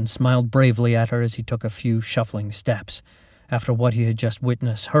it and smiled bravely at her as he took a few shuffling steps. After what he had just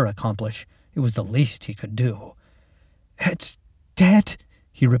witnessed her accomplish, it was the least he could do. "Ed's dead,"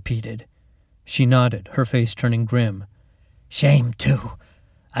 he repeated. She nodded, her face turning grim. "Shame, too.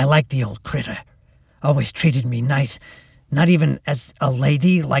 I like the old critter. Always treated me nice, not even as a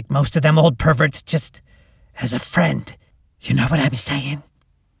lady like most of them old perverts, just as a friend. You know what I'm saying?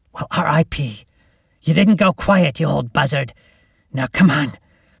 Well, R.I.P. You didn't go quiet, you old buzzard. Now come on,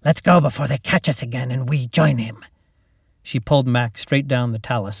 let's go before they catch us again and we join him." She pulled Mac straight down the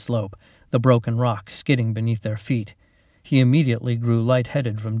talus slope, the broken rocks skidding beneath their feet. He immediately grew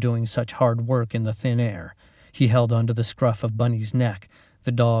lightheaded from doing such hard work in the thin air. He held onto the scruff of Bunny's neck,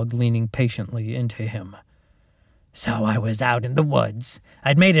 the dog leaning patiently into him. "So I was out in the woods.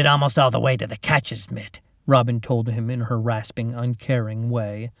 I'd made it almost all the way to the catcher's mitt," Robin told him in her rasping, uncaring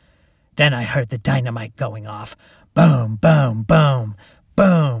way. "Then I heard the dynamite going off. Boom, boom, boom,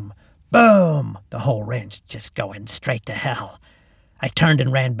 boom, boom. The whole ranch just going straight to hell. I turned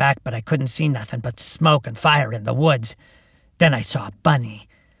and ran back, but I couldn't see nothing but smoke and fire in the woods. Then I saw Bunny.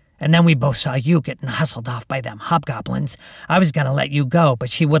 And then we both saw you getting hustled off by them hobgoblins. I was going to let you go, but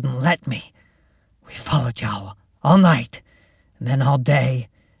she wouldn't let me. We followed y'all all night, and then all day,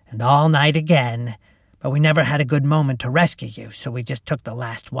 and all night again. But we never had a good moment to rescue you, so we just took the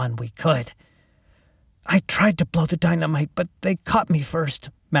last one we could." "I tried to blow the dynamite, but they caught me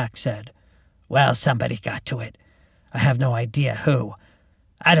first," Mac said. "Well, somebody got to it. I have no idea who.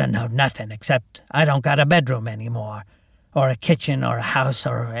 I don't know nothing except I don't got a bedroom anymore, or a kitchen or a house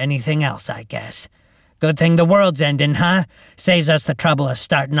or anything else, I guess. Good thing the world's ending, huh? Saves us the trouble of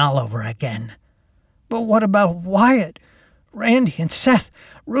starting all over again." But what about Wyatt, Randy and Seth,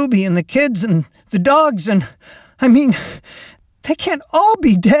 Ruby and the kids and the dogs and... I mean, they can't all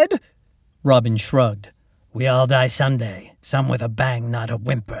be dead. Robin shrugged. We all die someday, some with a bang, not a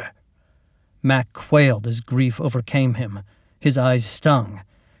whimper. Mac quailed as grief overcame him. His eyes stung.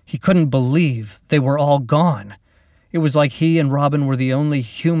 He couldn't believe they were all gone. It was like he and Robin were the only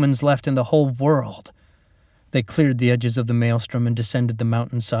humans left in the whole world. They cleared the edges of the maelstrom and descended the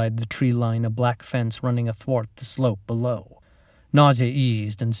mountainside, the tree line a black fence running athwart the slope below. Nausea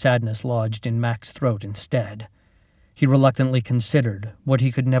eased and sadness lodged in Mac's throat instead. He reluctantly considered what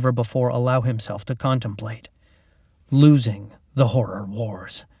he could never before allow himself to contemplate: losing the horror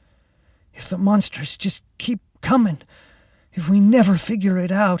wars. If the monsters just keep coming, if we never figure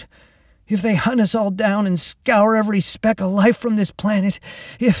it out, if they hunt us all down and scour every speck of life from this planet,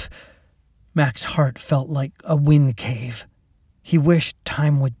 if... Mac's heart felt like a wind cave. He wished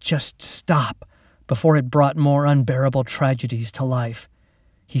time would just stop before it brought more unbearable tragedies to life.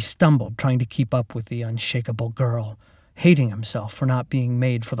 He stumbled trying to keep up with the unshakable girl, hating himself for not being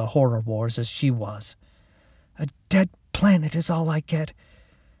made for the horror wars as she was. A dead planet is all I get.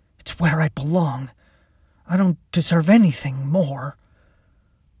 It's where I belong. I don't deserve anything more.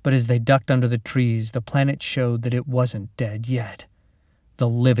 But as they ducked under the trees, the planet showed that it wasn't dead yet. The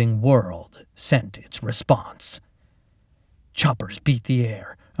living world sent its response. Choppers beat the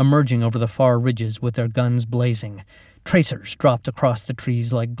air, emerging over the far ridges with their guns blazing. Tracers dropped across the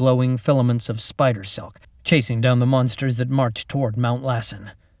trees like glowing filaments of spider silk, chasing down the monsters that marched toward Mount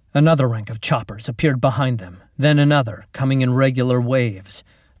Lassen. Another rank of choppers appeared behind them, then another, coming in regular waves.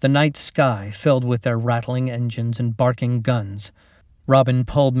 The night sky filled with their rattling engines and barking guns. Robin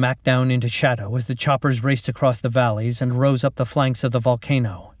pulled Mac down into shadow as the choppers raced across the valleys and rose up the flanks of the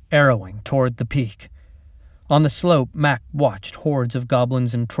volcano, arrowing toward the peak. On the slope, Mac watched hordes of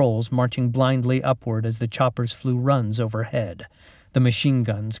goblins and trolls marching blindly upward as the choppers flew runs overhead, the machine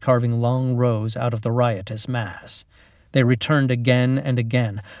guns carving long rows out of the riotous mass. They returned again and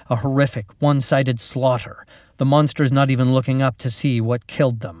again, a horrific, one-sided slaughter, the monsters not even looking up to see what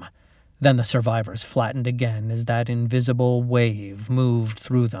killed them. Then the survivors flattened again as that invisible wave moved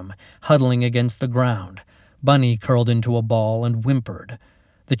through them, huddling against the ground. Bunny curled into a ball and whimpered.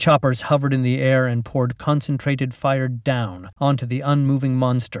 The choppers hovered in the air and poured concentrated fire down onto the unmoving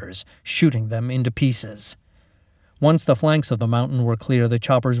monsters, shooting them into pieces. Once the flanks of the mountain were clear, the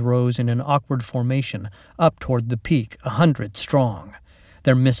choppers rose in an awkward formation up toward the peak, 100 strong.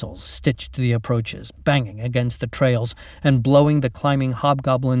 Their missiles stitched the approaches, banging against the trails and blowing the climbing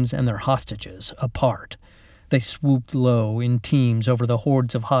hobgoblins and their hostages apart. They swooped low in teams over the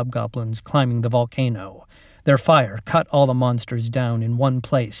hordes of hobgoblins climbing the volcano. Their fire cut all the monsters down in one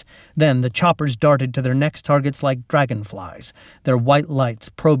place. Then the choppers darted to their next targets like dragonflies, their white lights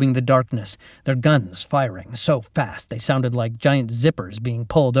probing the darkness, their guns firing so fast they sounded like giant zippers being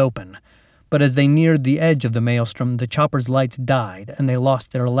pulled open. But as they neared the edge of the maelstrom, the choppers' lights died and they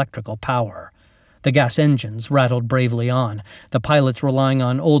lost their electrical power. The gas engines rattled bravely on, the pilots relying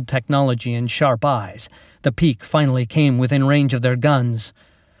on old technology and sharp eyes. The peak finally came within range of their guns.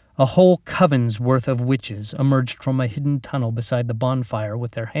 A whole coven's worth of witches emerged from a hidden tunnel beside the bonfire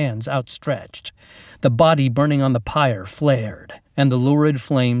with their hands outstretched. The body burning on the pyre flared, and the lurid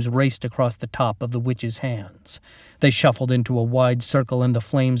flames raced across the top of the witches' hands. They shuffled into a wide circle and the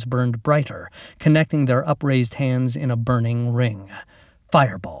flames burned brighter, connecting their upraised hands in a burning ring.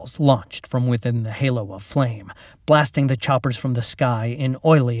 Fireballs launched from within the halo of flame, blasting the choppers from the sky in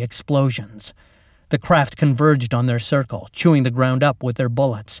oily explosions. The craft converged on their circle, chewing the ground up with their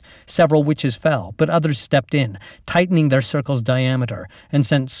bullets. Several witches fell, but others stepped in, tightening their circle's diameter, and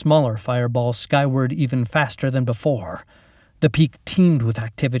sent smaller fireballs skyward even faster than before. The peak teemed with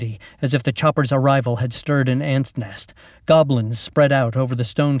activity, as if the chopper's arrival had stirred an ant's nest. Goblins spread out over the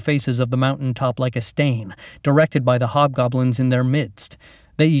stone faces of the mountain top like a stain, directed by the hobgoblins in their midst.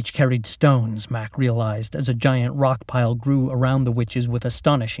 They each carried stones, Mac realized, as a giant rock pile grew around the witches with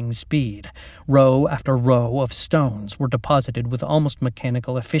astonishing speed. Row after row of stones were deposited with almost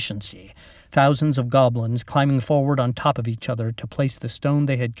mechanical efficiency, thousands of goblins climbing forward on top of each other to place the stone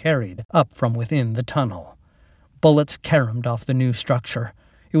they had carried up from within the tunnel. Bullets caromed off the new structure.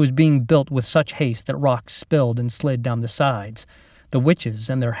 It was being built with such haste that rocks spilled and slid down the sides. The witches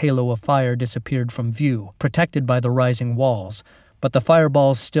and their halo of fire disappeared from view, protected by the rising walls, but the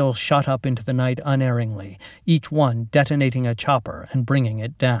fireballs still shot up into the night unerringly, each one detonating a chopper and bringing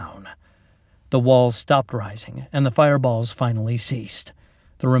it down. The walls stopped rising, and the fireballs finally ceased.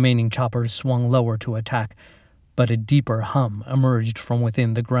 The remaining choppers swung lower to attack, But a deeper hum emerged from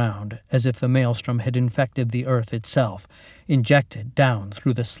within the ground, as if the maelstrom had infected the earth itself, injected down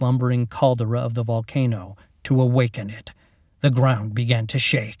through the slumbering caldera of the volcano to awaken it. The ground began to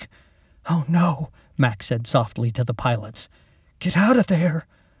shake. "Oh no," Mac said softly to the pilots. "Get out of there."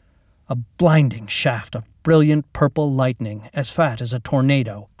 A blinding shaft of brilliant purple lightning, as fat as a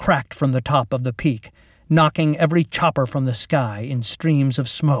tornado, cracked from the top of the peak, knocking every chopper from the sky in streams of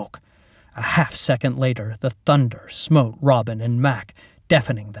smoke. A half-second later, the thunder smote Robin and Mac,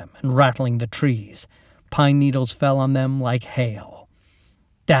 deafening them and rattling the trees. Pine needles fell on them like hail.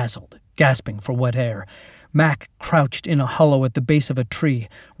 Dazzled, gasping for wet air, Mac crouched in a hollow at the base of a tree.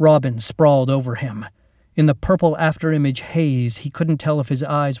 Robin sprawled over him. In the purple after-image haze, he couldn't tell if his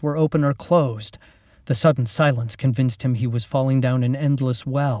eyes were open or closed. The sudden silence convinced him he was falling down an endless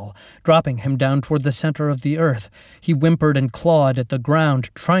well, dropping him down toward the center of the earth. He whimpered and clawed at the ground,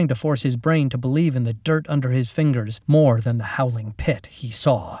 trying to force his brain to believe in the dirt under his fingers more than the howling pit he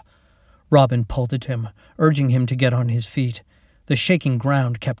saw. Robin pulled at him, urging him to get on his feet. The shaking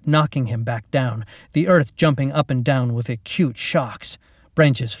ground kept knocking him back down, the earth jumping up and down with acute shocks.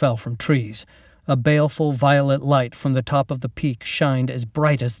 Branches fell from trees. A baleful violet light from the top of the peak shined as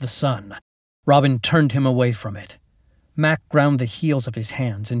bright as the sun. Robin turned him away from it. Mac ground the heels of his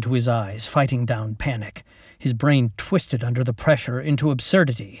hands into his eyes, fighting down panic. His brain twisted under the pressure into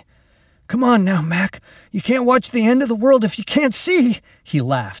absurdity. "Come on now, Mac. You can't watch the end of the world if you can't see," he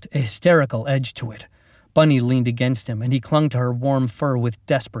laughed, a hysterical edge to it. Bunny leaned against him, and he clung to her warm fur with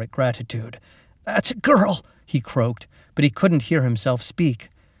desperate gratitude. "That's a girl," he croaked, but he couldn't hear himself speak.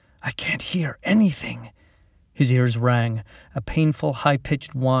 "I can't hear anything." His ears rang, a painful,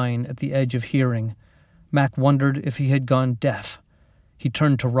 high-pitched whine at the edge of hearing. Mac wondered if he had gone deaf. He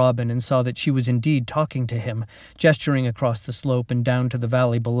turned to Robin and saw that she was indeed talking to him, gesturing across the slope and down to the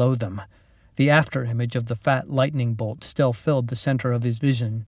valley below them. The after-image of the fat lightning bolt still filled the center of his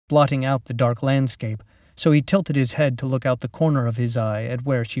vision, blotting out the dark landscape, so he tilted his head to look out the corner of his eye at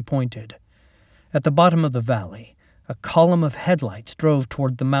where she pointed. At the bottom of the valley, a column of headlights drove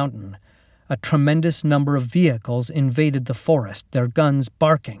toward the mountain. A tremendous number of vehicles invaded the forest, their guns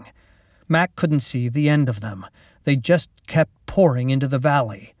barking. Mac couldn't see the end of them. They just kept pouring into the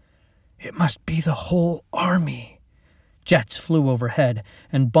valley. "It must be the whole army." Jets flew overhead,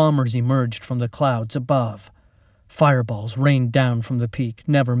 and bombers emerged from the clouds above. Fireballs rained down from the peak,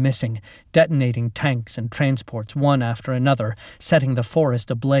 never missing, detonating tanks and transports one after another, setting the forest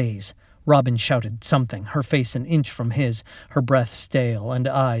ablaze. Robin shouted something, her face an inch from his, her breath stale and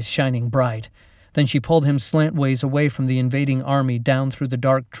eyes shining bright. Then she pulled him slantways away from the invading army down through the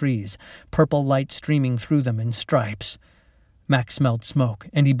dark trees, purple light streaming through them in stripes. Mac smelled smoke,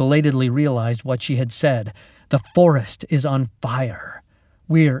 and he belatedly realized what she had said. The forest is on fire.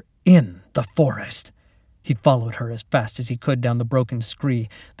 We're in the forest. He followed her as fast as he could down the broken scree,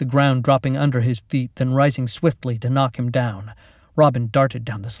 the ground dropping under his feet, then rising swiftly to knock him down. Robin darted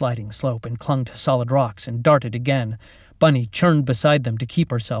down the sliding slope and clung to solid rocks and darted again. Bunny churned beside them to keep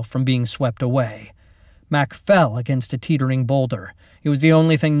herself from being swept away. Mac fell against a teetering boulder. It was the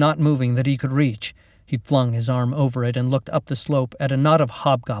only thing not moving that he could reach. He flung his arm over it and looked up the slope at a knot of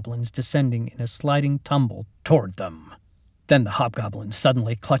hobgoblins descending in a sliding tumble toward them. Then the hobgoblins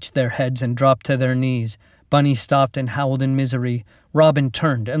suddenly clutched their heads and dropped to their knees. Bunny stopped and howled in misery. Robin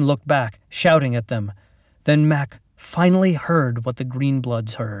turned and looked back, shouting at them. Then Mac finally heard what the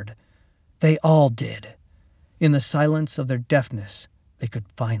Greenbloods heard. They all did. In the silence of their deafness, they could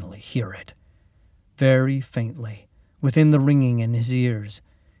finally hear it. Very faintly, within the ringing in his ears,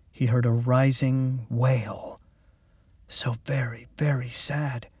 he heard a rising wail. So very, very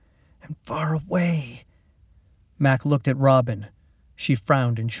sad and far away. Mac looked at Robin. She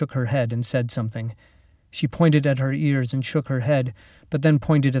frowned and shook her head and said something. She pointed at her ears and shook her head, but then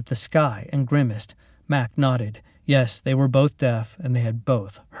pointed at the sky and grimaced. Mac nodded. Yes, they were both deaf, and they had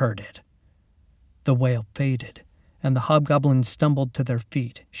both heard it. The wail faded, and the hobgoblins stumbled to their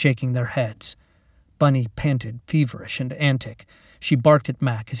feet, shaking their heads. Bunny panted, feverish and antic. She barked at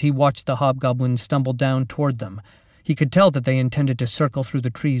Mac as he watched the hobgoblins stumble down toward them. He could tell that they intended to circle through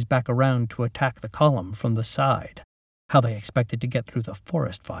the trees back around to attack the column from the side. How they expected to get through the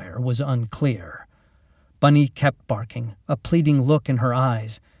forest fire was unclear. Bunny kept barking, a pleading look in her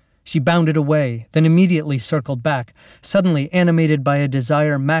eyes. She bounded away, then immediately circled back, suddenly animated by a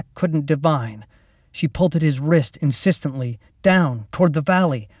desire Mac couldn't divine. She pulled at his wrist insistently, down, toward the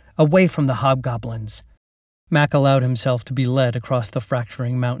valley, away from the hobgoblins. Mac allowed himself to be led across the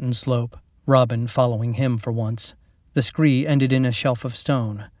fracturing mountain slope, Robin following him for once. The scree ended in a shelf of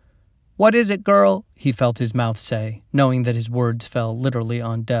stone. "What is it, girl?" he felt his mouth say, knowing that his words fell literally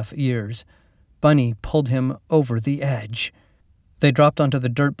on deaf ears. Bunny pulled him over the edge. They dropped onto the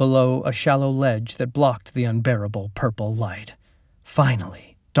dirt below a shallow ledge that blocked the unbearable purple light.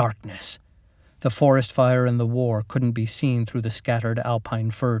 Finally, darkness. The forest fire and the war couldn't be seen through the scattered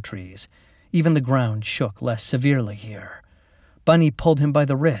alpine fir trees. Even the ground shook less severely here. Bunny pulled him by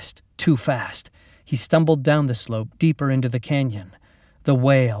the wrist, too fast. He stumbled down the slope, deeper into the canyon. The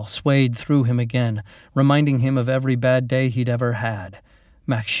wail swayed through him again, reminding him of every bad day he'd ever had.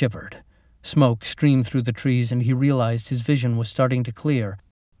 Max shivered. Smoke streamed through the trees, and he realized his vision was starting to clear.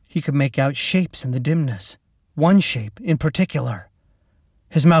 He could make out shapes in the dimness. One shape in particular.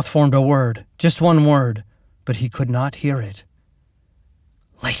 His mouth formed a word, just one word, but he could not hear it.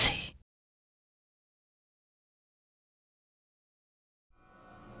 Lacey.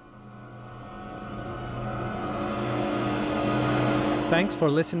 Thanks for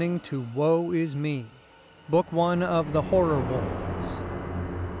listening to Woe Is Me, Book 1 of the Horror Wars.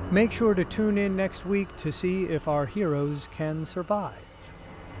 Make sure to tune in next week to see if our heroes can survive.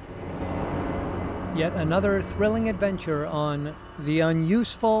 Yet another thrilling adventure on The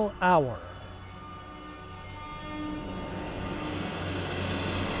Unuseful Hour.